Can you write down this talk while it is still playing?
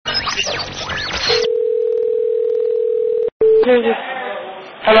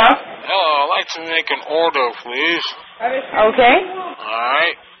Hello? Hello, I'd like to make an order, please. Okay.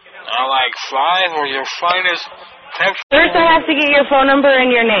 Alright. I like 5 or your finest pepper. First, I have to get your phone number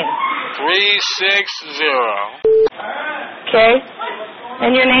and your name. 360. Okay.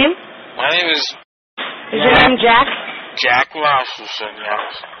 And your name? My name is... Is your name Jack? Jack Rasmussen,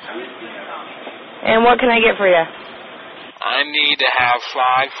 yes. And what can I get for you? I need to have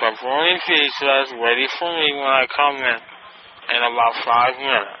 5 pepperoni pizzas ready for me when I come in about 5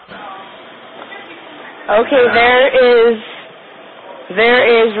 minutes. Okay, there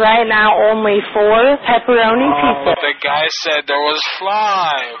is right now only 4 pepperoni pizzas. But the guy said there was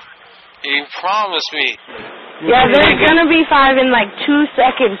 5. He promised me. Yeah, there's gonna be 5 in like 2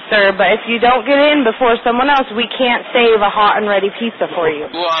 seconds, sir, but if you don't get in before someone else, we can't save a hot and ready pizza for you.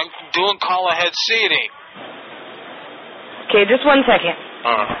 Well, I'm doing call-ahead seating. Okay, just 1 second.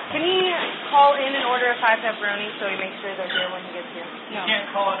 Can he call in and order 5 pepperonis so he makes sure they're here when he gets here? No. You can't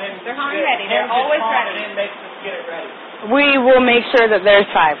call it in. They're hot and ready. They're always ready. It in makes us get it ready. We will make sure that there's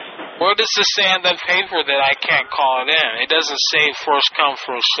 5. Where does it say on the paper that I can't call it in? It doesn't say first come,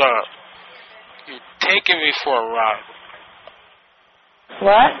 first serve. You're taking me for a ride.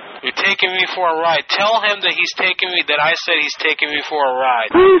 What? You're taking me for a ride. Tell him that he's taking me, that I said he's taking me for a ride.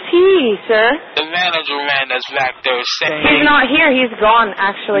 Who's he, sir? The manager man that's back there saying... He's not here. He's gone,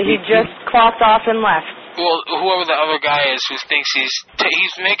 actually. He just clocked off and left. Well, whoever the other guy is who thinks he's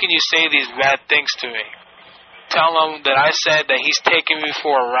making you say these bad things to me. Tell him that I said that he's taking me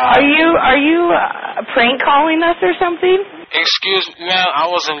for a ride. Are you prank calling us or something? Excuse me, man, I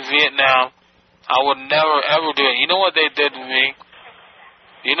was in Vietnam. I would never, ever do it. You know what they did to me?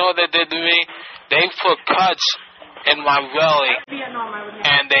 You know what they did to me? They put cuts in my belly,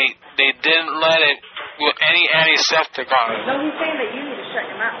 and they didn't let it with any antiseptic on it. No, he's saying that you need to shut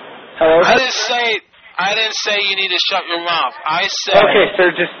your mouth. Hello? I didn't say you need to shut your mouth. I said... Okay, sir,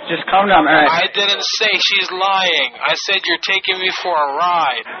 just calm down. All right. I didn't say she's lying. I said you're taking me for a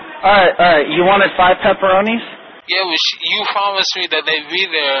ride. All right. You wanted 5 pepperonis? Yeah, well, you promised me that they'd be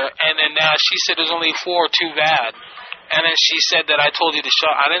there, and then now she said there's only 4, too bad. And then she said that I told you to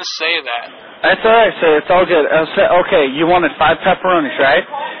shut. I didn't say that. That's all right, sir. It's all good. Okay, you wanted 5 pepperonis, right?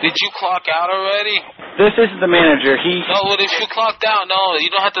 Did you clock out already? This is the manager. No, but if you clocked out, no, you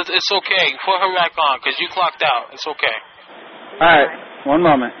don't have to. It's okay. Put her back on, because you clocked out. It's okay. All right. 1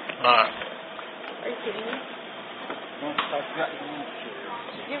 moment. All right. Are you kidding me?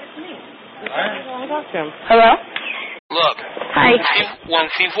 Give it to me. I want to talk to him. Hello? Look. Hi. When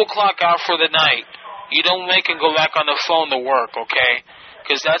people clock out for the night, you don't make him go back on the phone to work, okay?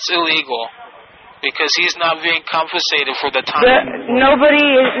 Because that's illegal. Because he's not being compensated for the time.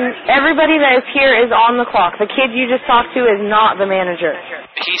 Everybody that is here is on the clock. The kid you just talked to is not the manager.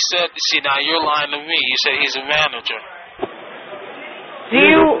 He said, see, now you're lying to me. You said he's a manager.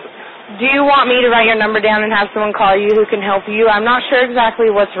 Do you want me to write your number down and have someone call you who can help you? I'm not sure exactly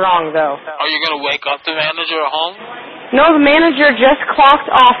what's wrong, though. Are you going to wake up the manager at home? No, the manager just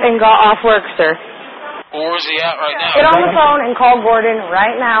clocked off and got off work, sir. Well, where's he at right now? Get on the phone and call Gordon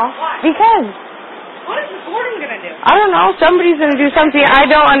right now. Because... What is Gordon going to do? I don't know. Somebody's going to do something. I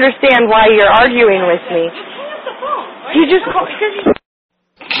don't understand why you're arguing with me. Just hang up the phone. You just call...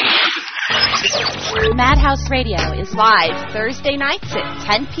 Madhouse Radio is live Thursday nights at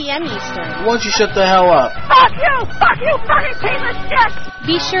 10 p.m. Eastern. Why don't you shut the hell up? Fuck you, fucking penis shit!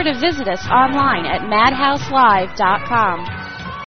 Be sure to visit us online at madhouselive.com.